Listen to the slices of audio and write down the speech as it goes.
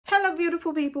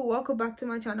beautiful people, welcome back to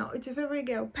my channel. It's your favorite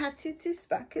girl Patty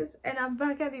Sparkers, and I'm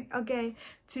back at it again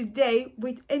today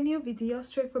with a new video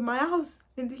straight from my house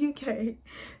in the UK.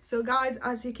 So guys,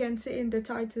 as you can see in the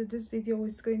title, this video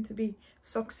is going to be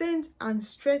succinct and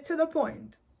straight to the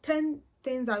point. 10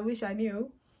 things I wish I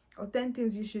knew, or 10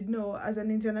 things you should know as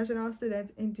an international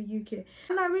student in the UK.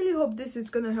 And I really hope this is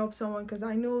going to help someone, because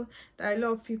I know that a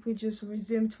lot of people just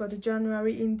resumed for the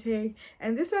January intake,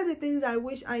 and these were the things I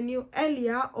wish I knew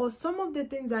earlier, or some of the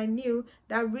things I knew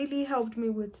that really helped me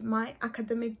with my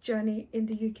academic journey in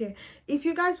the UK. If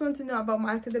you guys want to know about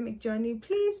my academic journey,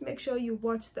 please make sure you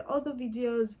watch the other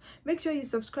videos. Make sure you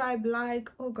subscribe,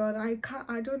 like. Oh god,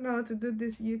 I don't know how to do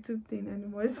this YouTube thing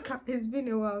anymore. It's been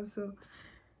a while, so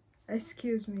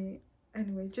excuse me.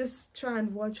 Anyway, just try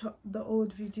and watch the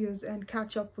old videos and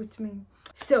catch up with me.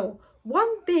 So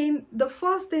the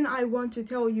first thing I want to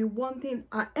tell you, one thing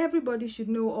everybody should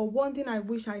know, or one thing I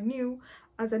wish I knew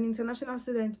as an international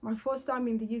student my first time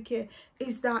in the UK,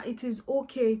 is that it is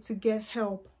okay to get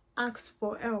help. Ask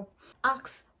for help.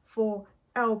 Ask for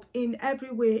help in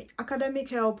every way. Academic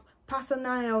help,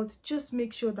 personal health. Just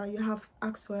make sure that you have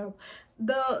asked for help.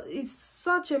 It's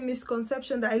such a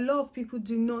misconception that a lot of people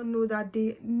do not know that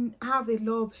they have a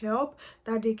lot of help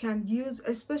that they can use,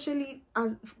 especially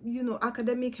as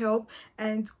academic help,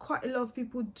 and quite a lot of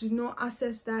people do not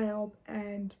access that help,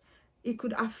 and it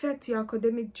could affect your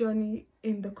academic journey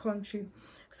in the country.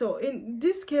 So in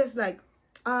this case, like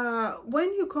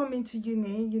when you come into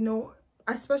uni,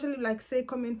 especially like say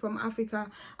coming from Africa,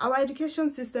 our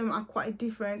education system are quite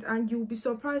different, and you'll be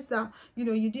surprised that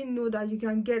you didn't know that you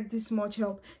can get this much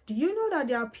help. Do you know that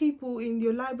there are people in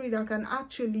your library that can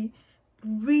actually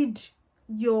read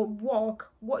your work,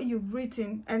 what you've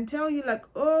written, and tell you like,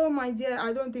 oh my dear,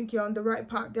 I don't think you're on the right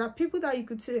path? There are people that you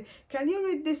could say, can you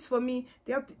read this for me?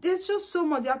 There's just so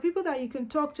much. There are people that you can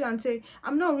talk to and say,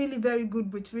 I'm not really very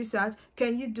good with research,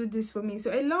 can you do this for me?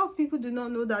 So a lot of people do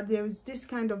not know that there is this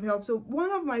kind of help. So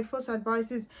one of my first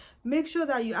advice is make sure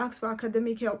that you ask for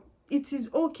academic help. It is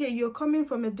okay, you're coming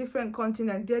from a different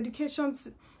continent, the education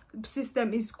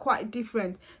system is quite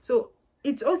different, so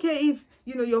it's okay if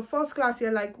your first class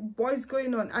you're like, what's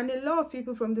going on? And a lot of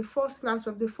people from the first class,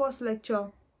 from the first lecture,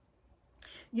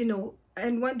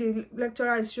 and when the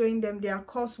lecturer is showing them their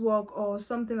coursework or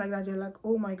something like that, they're like,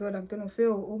 oh my god, I'm gonna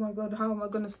fail. Oh my god, how am I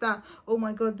gonna start? Oh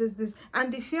my god, this.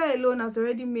 And the fear alone has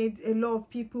already made a lot of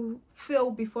people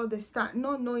fail before they start,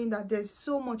 not knowing that there's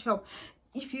so much help.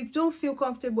 If you don't feel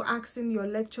comfortable asking your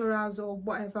lecturers or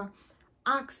whatever,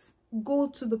 go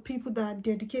to the people that are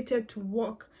dedicated to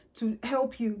work to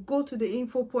help you. Go to the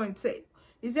info point, say,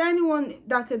 is there anyone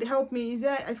that could help me?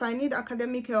 If I need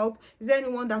academic help, is there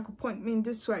anyone that could point me in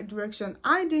this right direction?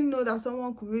 I didn't know that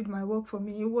someone could read my work for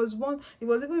me. It was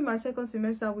even in my second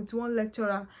semester with one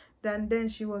lecturer. Then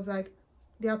she was like,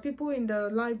 there are people in the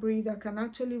library that can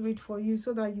actually read for you,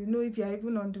 so that you know if you're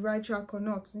even on the right track or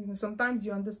not. Sometimes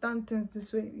you understand things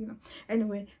this way,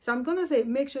 Anyway, so I'm gonna say,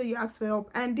 make sure you ask for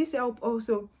help. And this help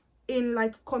also in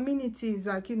like communities,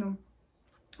 like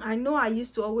I know I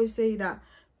used to always say that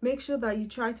make sure that you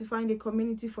try to find a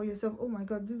community for yourself. Oh my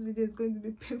god, this video is going to be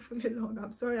painfully long.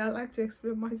 I'm sorry, I like to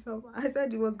explain myself. I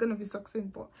said it was going to be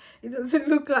succinct, but it doesn't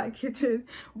look like it is.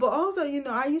 But also,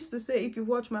 I used to say, if you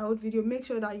watch my old video, make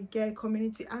sure that you get a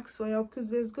community, ask for help,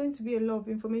 because there's going to be a lot of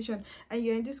information, and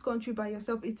you're in this country by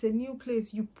yourself. It's a new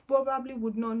place. You probably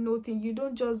would not know things. You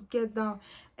don't just get down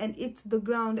and hit the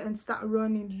ground and start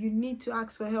running. You need to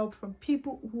ask for help from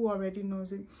people who already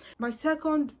knows it. My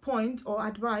second point or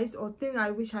advice or thing I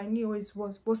wish I knew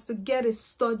was to get a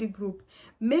study group.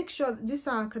 Make sure, these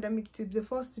are academic tips. The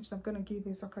first tips I'm gonna give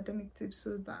is academic tips,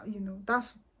 so that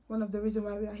that's one of the reasons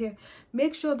why we are here.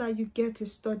 Make sure that you get a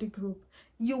study group.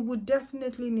 You would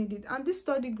definitely need it. And this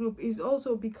study group is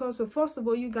also because of, first of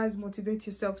all, you guys motivate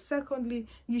yourself. Secondly,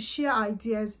 you share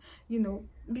ideas,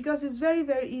 because it's very,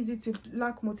 very easy to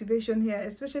lack motivation here,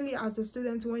 especially as a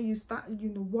student when you start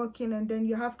working, and then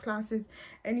you have classes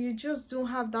and you just don't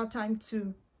have that time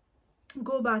to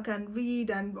go back and read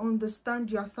and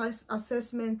understand your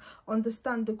assessment,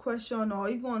 understand the question, or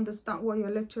even understand what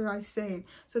your lecturer is saying.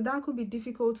 So that could be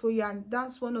difficult for you, and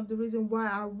that's one of the reasons why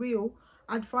I will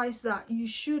advise that you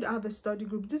should have a study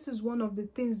group. This is one of the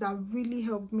things that really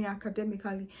helped me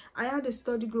academically. I had a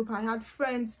study group. I had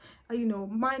friends,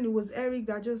 mine, it was Eric,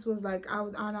 that just was like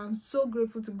out, and I'm so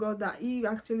grateful to God that he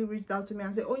actually reached out to me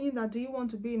and said, oh, do you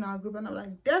want to be in our group? And I'm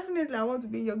like, definitely, I want to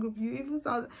be in your group.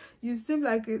 You seem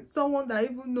like someone that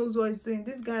even knows what he's doing.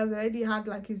 This guy has already had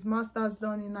like his master's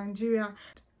done in Nigeria.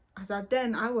 as at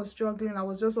then I was struggling. I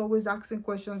was just always asking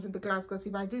questions in the class, because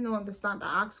if I didn't understand,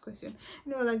 I asked questions.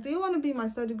 And they were like, do you want to be in my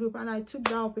study group? And I took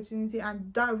that opportunity,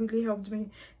 and that really helped me.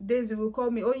 Daisy will call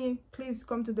me, Oyin, please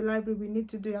come to the library, we need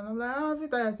to do it. And I'm like, oh, every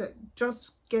time I said,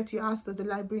 just get your ass to the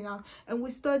library now. And we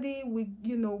study, we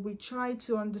try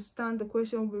to understand the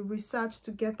question, we research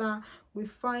together, we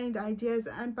find ideas,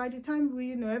 and by the time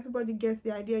everybody gets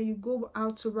the idea, you go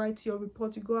out to write your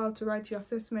report, you go out to write your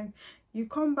assessment, you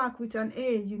come back with an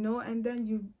A, and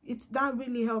then that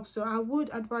really helps. So I would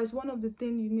advise, one of the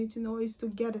things you need to know is to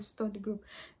get a study group.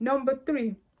 Number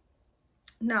 3,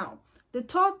 now the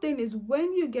third thing is,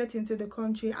 when you get into the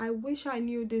country, I wish I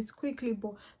knew this quickly,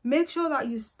 but make sure that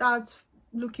you start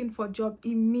looking for a job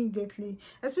immediately,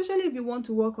 especially if you want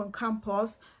to work on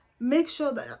campus. Make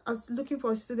sure that, as looking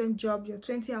for a student job, your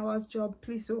 20 hours job,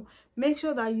 please, so make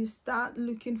sure that you start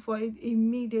looking for it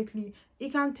immediately.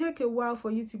 It can take a while for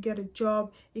you to get a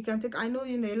job. It can take, I know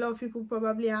a lot of people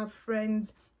probably have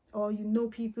friends or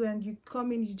people, and you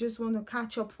come in, you just want to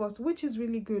catch up first, which is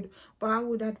really good. But I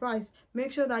would advise,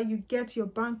 make sure that you get your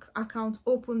bank account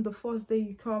open the first day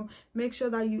you come. Make sure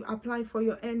that you apply for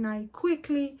your NI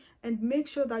quickly, and make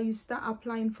sure that you start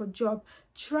applying for job.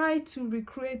 Try to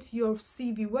recreate your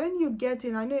CV when you get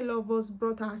in. I know a lot of us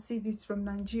brought our CVs from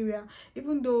Nigeria,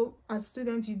 even though as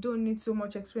students you don't need so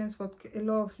much experience for a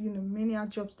lot of many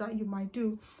jobs that you might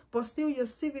do, but still your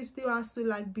CV still has to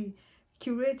be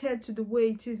curated to the way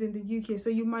it is in the UK. So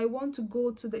you might want to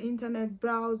go to the internet,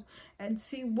 browse, and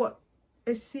see what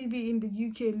a CV in the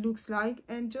UK looks like,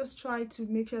 and just try to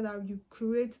make sure that you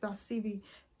create that CV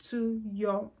to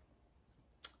your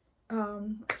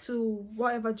to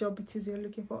whatever job it is you're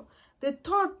looking for. The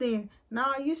third thing,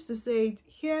 now I used to say it,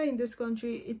 here in this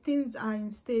country, things are in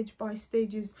stage by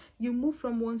stages. You move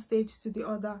from one stage to the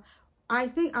other. I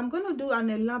think I'm going to do an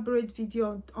elaborate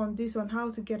video on this, on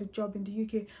how to get a job in the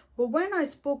UK. But when I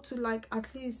spoke to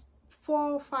at least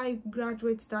 4 or 5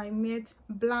 graduates that I met,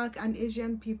 Black and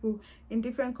Asian people in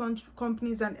different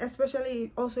companies, and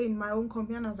especially also in my own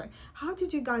company, and I was like, how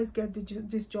did you guys get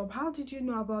this job? How did you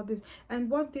know about this? And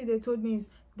one thing they told me is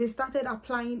they started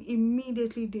applying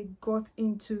immediately they got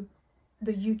into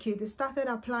the UK. They started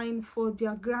applying for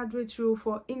their graduate role,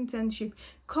 for internship,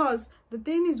 because the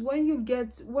thing is, when you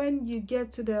get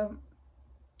to the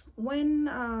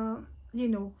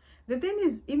the thing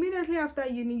is, immediately after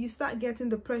uni, you start getting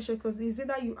the pressure, because it's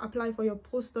either you apply for your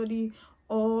post-study,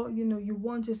 or you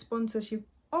want a sponsorship,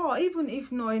 or even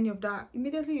if not any of that,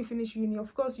 immediately you finish uni,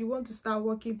 of course you want to start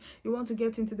working, you want to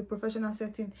get into the professional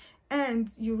setting, and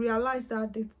you realize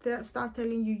that they start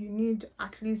telling you need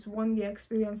at least 1 year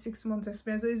experience, 6 months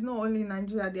experience. So it's not only in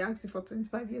Nigeria they ask you for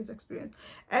 25 years experience.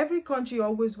 Every country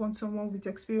always wants someone with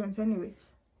experience anyway.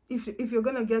 If you're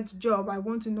gonna get a job, I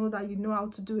want to know that you know how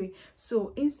to do it.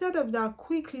 So instead of that,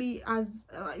 quickly, as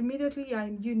immediately you're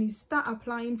in uni, start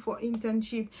applying for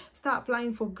internship, start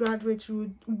applying for graduate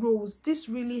roles. This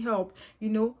really help,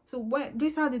 so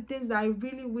these are the things that I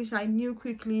really wish I knew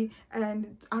quickly,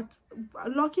 and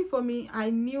lucky for me, I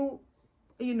knew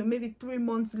maybe 3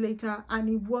 months later, and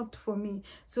it worked for me.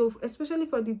 So especially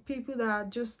for the people that are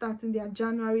just starting their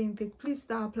January intake, please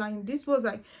start applying. This was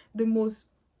the most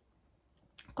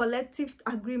collective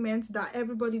agreement that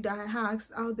everybody that I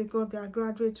asked how they got their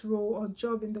graduate role or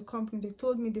job in the company, they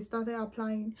told me they started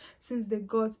applying since they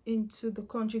got into the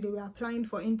country. They were applying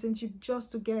for internship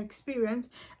just to get experience,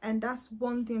 and that's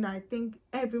one thing that I think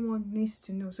everyone needs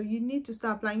to know. So you need to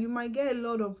start applying. You might get a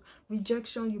lot of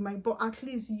rejection, but at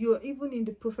least you're even in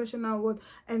the professional world.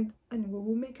 And anyway,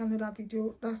 we'll make another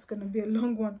video, that's gonna be a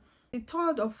long one. The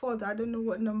third or fourth, I don't know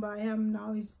what number I am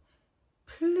now, is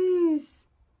please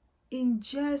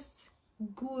ingest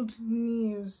good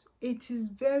news. It is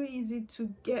very easy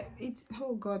to get it.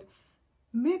 Oh God,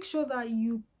 make sure that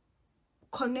you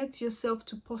connect yourself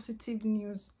to positive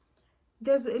news.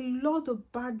 There's a lot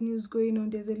of bad news going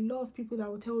on. There's a lot of people that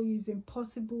will tell you it's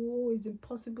impossible. Oh, it's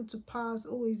impossible to pass.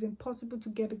 Oh, it's impossible to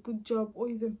get a good job. Oh,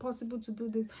 it's impossible to do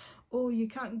this. Oh, you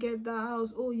can't get that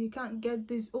house. Oh, you can't get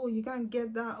this. Oh, you can't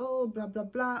get that. Oh, blah blah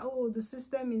blah. Oh, the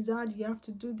system is hard, you have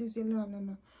to do this.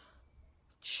 No.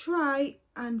 Try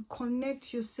and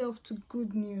connect yourself to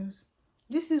good news.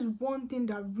 This is one thing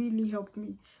that really helped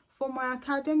me. For my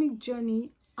academic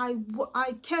journey,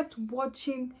 I kept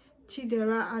watching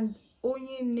Chidera and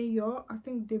Onyeneyo. I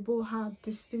think they both had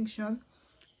distinction,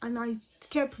 and I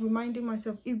kept reminding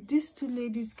myself, if these two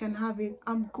ladies can have it,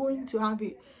 I'm going to have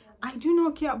it. I do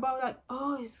not care about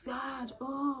oh, it's sad.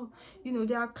 Oh,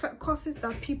 there are courses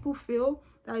that people feel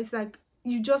that it's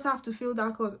you just have to feel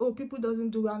that cause, oh, people doesn't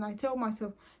do it. And I tell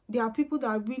myself, there are people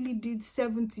that really did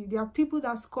 70. There are people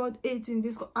that scored 8 in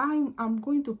this. I'm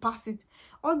going to pass it.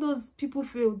 All those people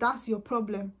fail. That's your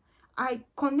problem. I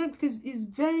connect because it's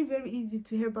very, very easy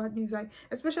to hear bad news, like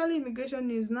especially immigration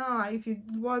news now. If you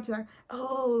watch, like,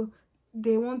 oh,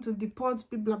 they want to deport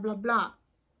people, blah blah blah.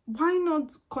 Why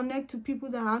not connect to people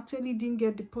that actually didn't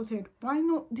get deported? Why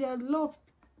not? There are a lot of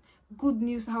good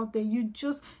news out there.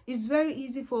 It's very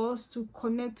easy for us to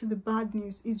connect to the bad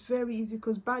news. It's very easy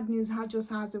because bad news just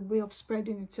has a way of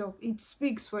spreading itself. It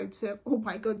speaks for itself. Oh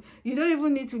my God, you don't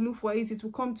even need to look for it, it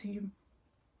will come to you.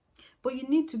 But you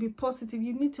need to be positive.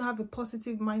 You need to have a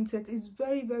positive mindset. It's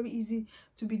very, very easy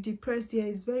to be depressed here.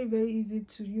 It's very, very easy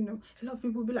to, a lot of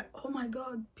people be like, oh my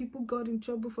God, people got in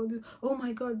trouble for this. Oh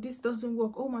my God, this doesn't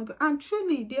work. Oh my God. And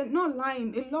truly, they're not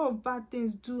lying. A lot of bad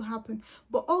things do happen,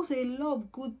 but also a lot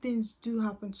of good things do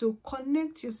happen. So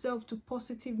connect yourself to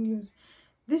positive news.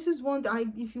 This is one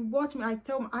that if you watch me, I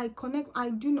connect. I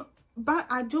do not. But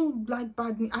I don't like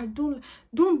bad news. I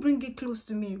don't bring it close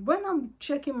to me. When I'm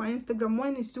checking my Instagram,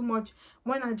 when it's too much,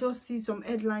 when I just see some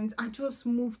headlines, I just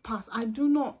move past. I do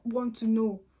not want to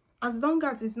know, as long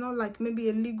as it's not like maybe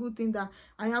a legal thing that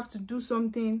I have to do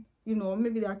something,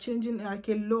 maybe they are changing like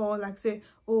a law, like say,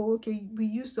 oh, okay, we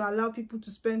used to allow people to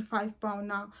spend £5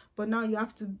 now, but now you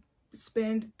have to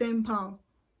spend £10.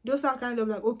 Those are kind of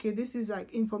like, okay, this is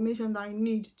like information that I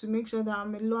need to make sure that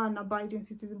I'm a law and abiding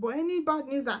citizen. But any bad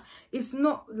news that it's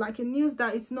not like a news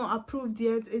that it's not approved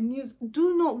yet,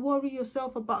 do not worry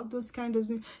yourself about those kind of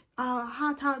things.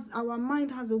 Our mind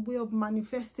has a way of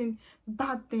manifesting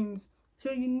bad things.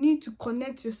 So you need to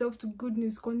connect yourself to good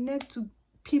news, connect to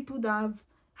people that have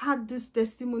had this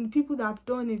testimony, people that have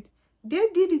done it. They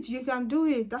did it, you can do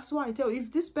it. That's why I tell you,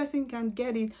 if this person can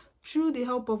get it through the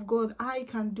help of God, I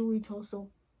can do it also.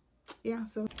 Yeah,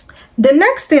 so the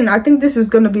next thing, I think this is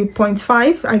going to be point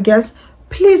 5, I guess.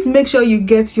 Please make sure you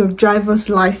get your driver's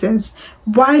license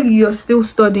while you're still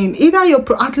studying.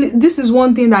 At least this is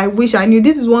one thing that I wish I knew.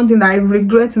 This is one thing that I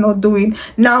regret not doing.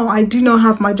 Now I do not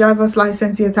have my driver's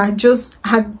license yet. I just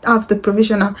have the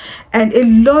provisional, and a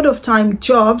lot of time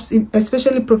jobs,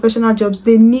 especially professional jobs,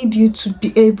 they need you to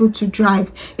be able to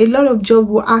drive. A lot of jobs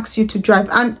will ask you to drive,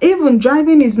 and even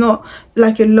driving is not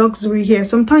like a luxury here.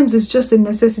 Sometimes it's just a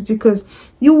necessity, because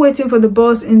you're waiting for the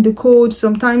bus in the cold.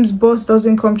 Sometimes bus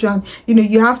doesn't come to, and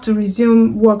you have to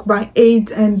resume work by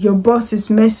 8 and your boss is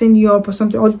messing you up or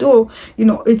something. Although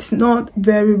it's not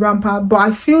very rampant, but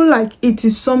I feel like it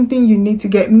is something you need to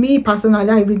get. Me personally,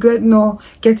 I regret not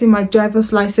getting my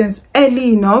driver's license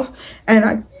early enough,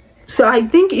 and so I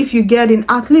think if you get in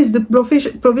at least the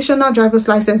provisional driver's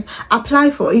license,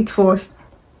 apply for it first.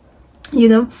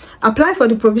 Apply for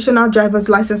the provisional driver's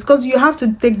license, because you have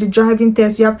to take the driving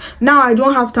test. Now I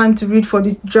don't have time to read for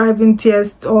the driving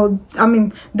test, or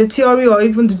the theory, or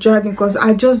even the driving, because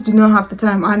I just do not have the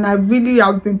time. And I've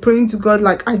been praying to God,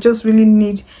 like I just really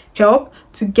need help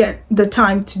to get the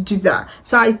time to do that.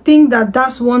 So I think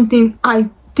that's one thing I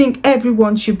think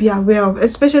everyone should be aware of,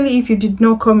 especially if you did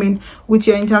not come in with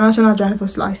your international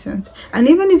driver's license. And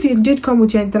even if you did come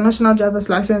with your international driver's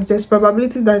license, there's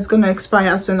probability that it's going to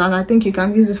expire soon, and I think you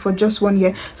can use this for just 1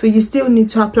 year. So you still need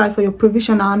to apply for your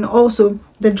provisional and also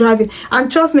the driving.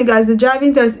 And trust me guys, the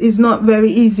driving test is not very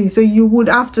easy, so you would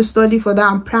have to study for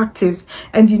that and practice,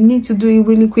 and you need to do it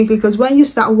really quickly, because when you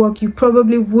start work you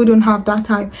probably wouldn't have that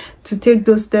time to take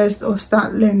those tests or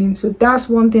start learning. So that's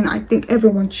one thing I think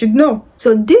everyone should know.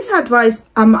 So this advice,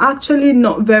 I'm actually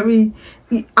not very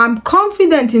I'm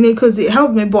confident in it because it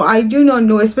helped me, but I do not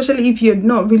know, especially if you're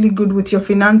not really good with your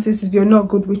finances, if you're not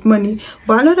good with money.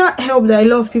 But another help that a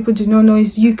lot of people do not know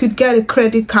is you could get a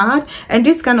credit card, and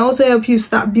this can also help you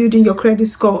start building your credit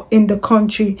score in the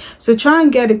country. So try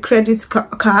and get a credit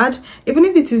card, even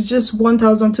if it is just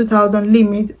 1,000, 2,000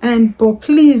 limit, but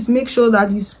please make sure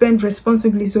that you spend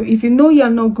responsibly. So if you know you're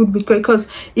not good with credit, because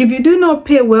if you do not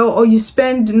pay well or you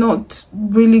spend not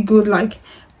really good, like,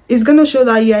 it's going to show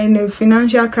that you're in a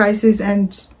financial crisis,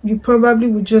 and you probably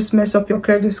would just mess up your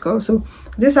credit score. So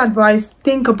this advice,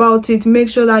 think about it, make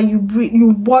sure that you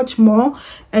watch more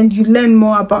and you learn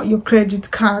more about your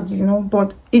credit card,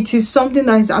 but it is something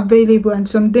that is available. And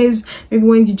some days, maybe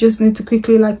when you just need to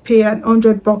quickly like pay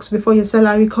 $100 before your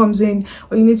salary comes in,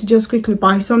 or you need to just quickly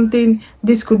buy something,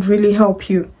 this could really help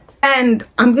you. And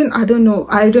I don't know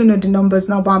the numbers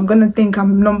now, but I'm gonna think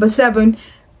I'm number 7.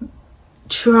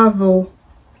 Travel.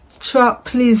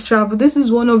 Please travel. This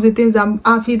is one of the things I'm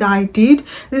happy that I did.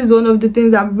 This is one of the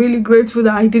things I'm really grateful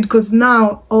that I did, because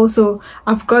now also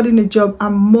I've gotten a job.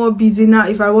 I'm more busy now.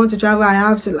 If I want to travel, I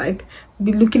have to like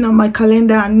be looking at my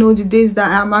calendar and know the days that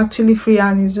I'm actually free,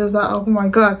 and it's just like, oh my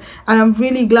god. And I'm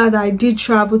really glad that I did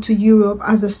travel to Europe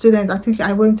as a student. I think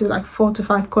I went to like 4 to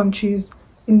 5 countries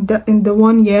in the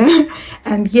 1 year.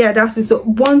 And yeah, that's it. So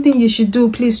one thing you should do,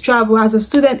 please travel as a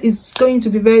student. It's going to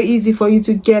be very easy for you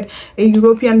to get a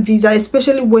European visa,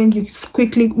 especially when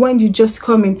you just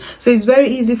come in. So it's very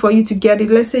easy for you to get it.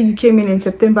 Let's say you came in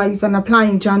September, you can apply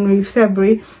in January,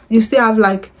 February. You still have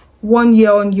like 1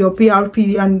 year on your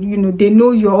PRP, and you know, they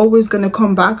know you're always going to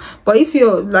come back. But if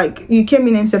you're like, you came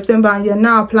in September and you're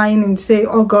now applying in say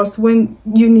August, when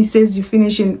uni says you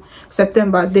finish in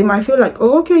September, they might feel like,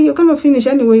 oh, okay, you're gonna finish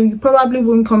anyway, you probably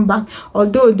won't come back,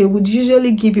 although they would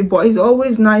usually give you. But it's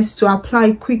always nice to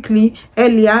apply quickly,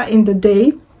 earlier in the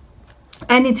day.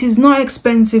 And it is not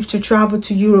expensive to travel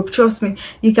to Europe. Trust me,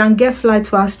 you can get flights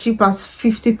for as cheap as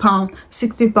 £50,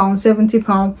 £60,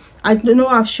 £70. I know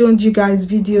I've shown you guys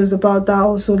videos about that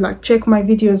also. Like, check my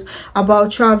videos about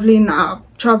traveling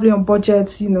on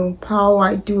budgets, you know, how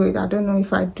I do it. I don't know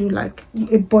if I do like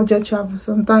a budget travel.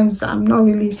 Sometimes I'm not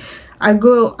really, I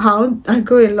go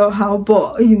a lot how,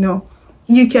 but you know,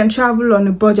 you can travel on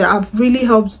a budget. I've really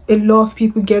helped a lot of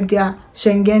people get their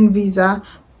Schengen visa.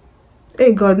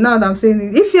 Hey God, now that I'm saying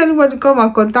it, if anybody come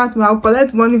and contact me, I'll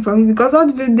collect money from you. Because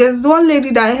there's one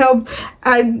lady that I helped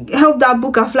her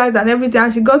book a flight and everything,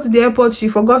 and she got to the airport, she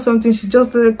forgot something, she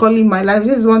just started calling my life.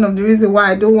 This is one of the reasons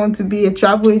why I don't want to be a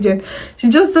travel agent. She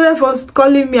just started first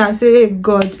calling me. I say, hey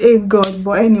God.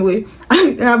 But anyway,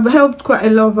 I have helped quite a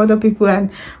lot of other people, and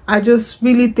I just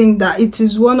really think that it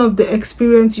is one of the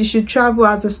experience. You should travel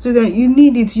as a student. You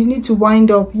need it. You need to wind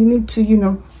up. You need to, you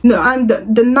know. No, and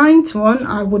the 9th one,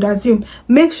 I would assume,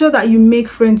 make sure that you make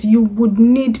friends. You would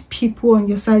need people on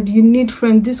your side. You need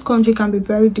friends. This country can be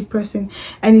very depressing,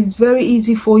 and it's very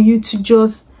easy for you to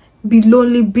just be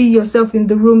lonely, be yourself in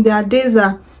the room. There are days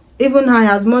that even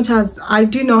as much as I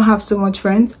do not have so much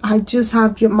friends, I just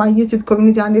have my YouTube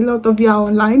community, and a lot of you are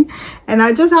online, and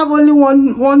I just have only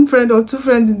one friend or 2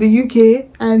 friends in the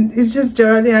UK, and it's just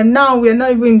Geraldine. And now we're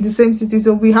not even in the same city,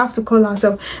 so we have to call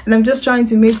ourselves, and I'm just trying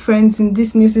to make friends in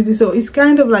this new city, so it's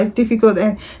kind of like difficult.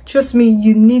 And trust me,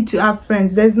 you need to have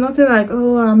friends. There's nothing like,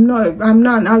 oh, I'm not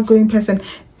an outgoing person.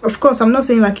 Of course, I'm not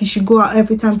saying like you should go out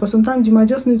every time, but sometimes you might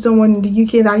just need someone in the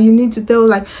UK that you need to tell,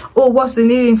 like, oh, what's the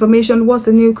new information, what's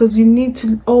the new, because you need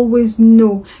to always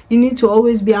know, you need to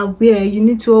always be aware, you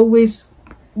need to always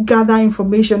gather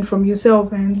information from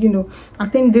yourself. And you know, I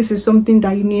think this is something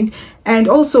that you need. And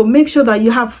also make sure that you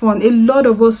have fun. A lot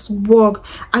of us work.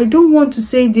 I don't want to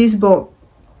say this, but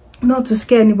not to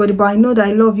scare anybody, but I know that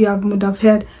a lot of you would have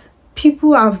heard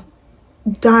people have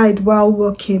died while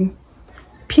working.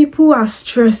 People are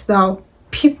stressed out.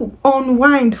 People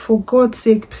unwind, for God's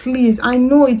sake, please. I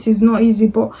know it is not easy,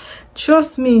 but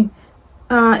trust me,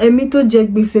 Emito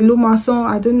Jegbese Lomason,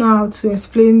 I don't know how to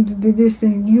explain this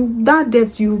thing. That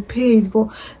debt you paid, but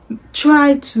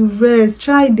try to rest,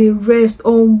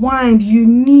 unwind. You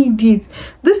need it.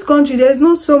 This country, there's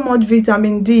not so much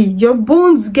vitamin D. Your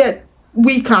bones get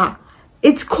weaker.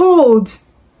 It's cold.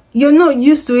 You're not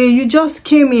used to it. You just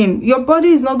came in. Your body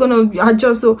is not going to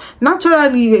adjust. So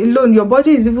naturally alone, your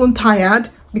body is even tired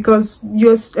because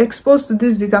you're exposed to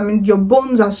this vitamin. Your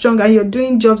bones are stronger. You're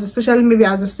doing jobs, especially maybe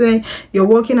as a student, you're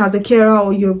working as a carer,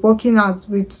 or you're working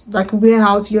with like a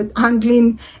warehouse. You're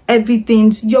handling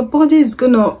everything. Your body is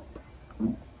going to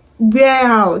wear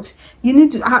out. You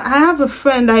need to. I have a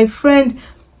friend.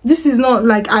 This is not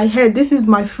like I heard. This is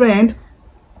my friend.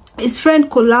 His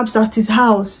friend collapsed at his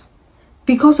house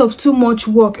because of too much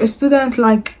work. A student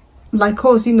like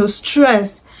us, you know,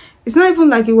 stress. It's not even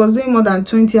like he was doing more than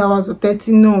 20 hours or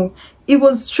 30. No, it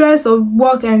was stress of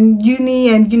work and uni,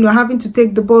 and you know, having to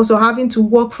take the bus or having to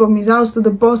walk from his house to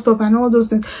the bus stop, and all those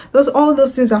things. All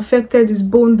those things affected his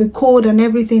bone, the cold and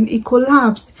everything. It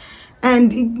collapsed,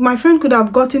 and my friend could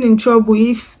have gotten in trouble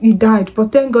if he died,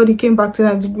 but thank God he came back to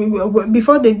that.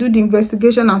 Before they do the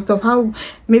investigation and stuff, how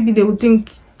maybe they would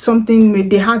think something,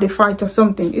 they had a fight or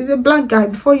something. He's a black guy.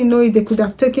 Before you know it, they could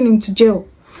have taken him to jail.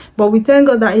 But we thank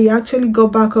God that he actually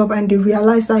got back up, and they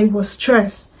realized that he was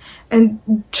stressed.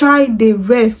 And try the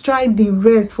rest,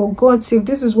 for God's sake.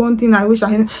 This is one thing I wish I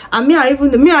had. And I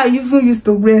even used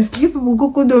to rest. You people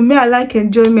go do me, I like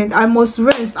enjoyment. I must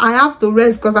rest. I have to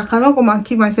rest because I cannot come and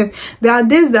keep myself. There are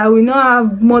days that we not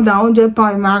have more than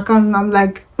 £100 in my account, and I'm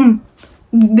like,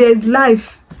 there's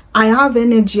life. I have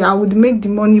energy. I would make the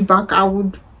money back. I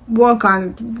would work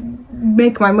and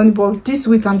make my money, but this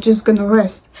week I'm just gonna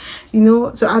rest, you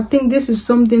know. So I think this is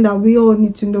something that we all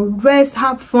need to know. Rest,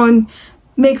 have fun,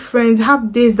 make friends,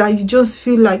 have days that you just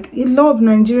feel like. A lot of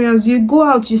Nigerians, you go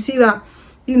out, you see that,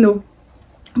 you know,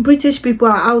 British people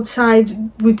are outside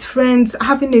with friends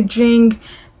having a drink,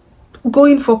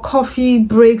 going for coffee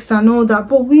breaks and all that,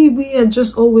 but we are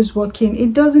just always working.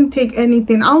 It doesn't take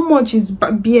anything. How much is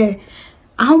beer?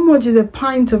 How much is a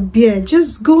pint of beer?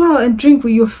 Just go out and drink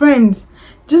with your friends.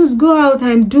 Just go out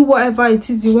and do whatever it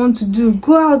is you want to do.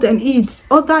 Go out and eat,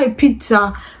 order a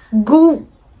pizza,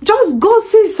 just go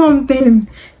see something.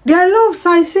 There are a lot of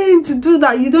sightseeing to do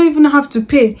that you don't even have to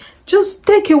pay. Just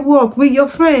take a walk with your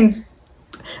friends.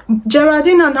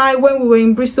 Geraldine and I, when we were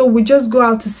in Bristol, we just go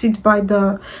out to sit by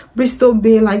the Bristol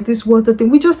Bay, like this water thing.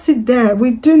 We just sit there.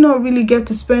 We do not really get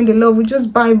to spend a lot. We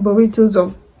just buy burritos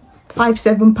of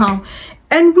 £5-7,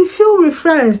 and we feel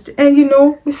refreshed. And you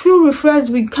know, we feel refreshed,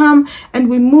 we come and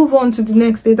we move on to the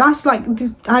next day. That's like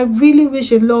this. I really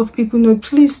wish a lot of people know,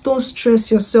 please don't stress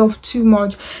yourself too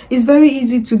much. It's very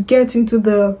easy to get into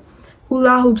the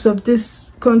hula hoops of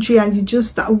this country and you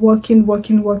just start working.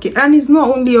 And it's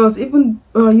not only us, even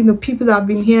you know, people that have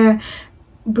been here,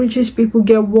 British people,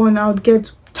 get worn out,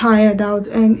 get tired out,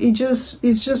 and it's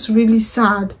just really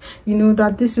sad, you know,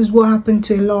 that this is what happened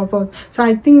to a lot of us. So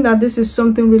I think that this is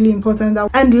something really important.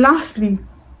 And lastly,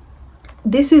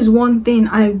 this is one thing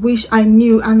I wish I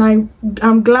knew, and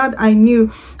I'm glad I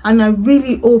knew, and I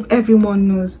really hope everyone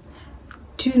knows.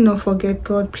 Do not forget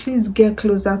God. Please get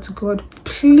closer to God.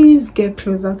 Please get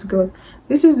closer to God.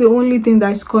 This is the only thing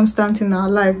that is constant in our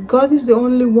life. God is the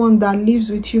only one that lives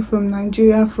with you from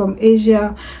Nigeria, from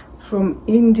Asia, from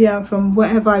India, from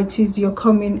wherever it is you're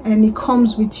coming, and He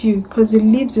comes with you because He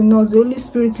lives in us. The Holy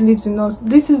Spirit lives in us.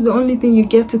 This is the only thing you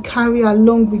get to carry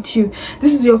along with you.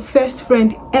 This is your first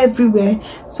friend everywhere.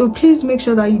 So please make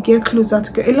sure that you get closer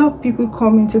to God. A lot of people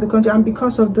come into the country, and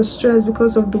because of the stress,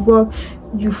 because of the work,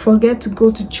 you forget to go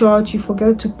to church, you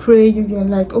forget to pray. You're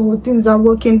like, oh, things are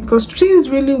working, because things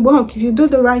really work. If you do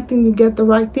the right thing, you get the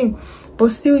right thing.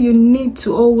 But still, you need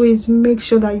to always make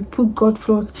sure that you put God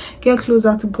first. Get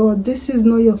closer to God. This is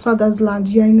not your father's land.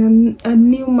 You're in a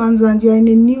new man's land. You're in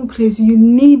a new place. You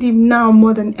need Him now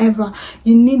more than ever.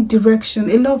 You need direction.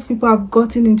 A lot of people have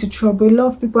gotten into trouble. A lot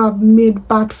of people have made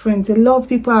bad friends. A lot of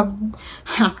people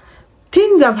have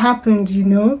things have happened, you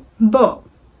know. But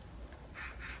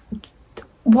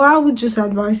what I would just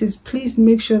advise is, please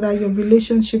make sure that your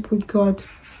relationship with God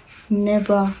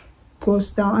never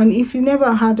goes down. And if you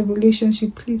never had a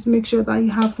relationship, please make sure that you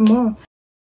have more.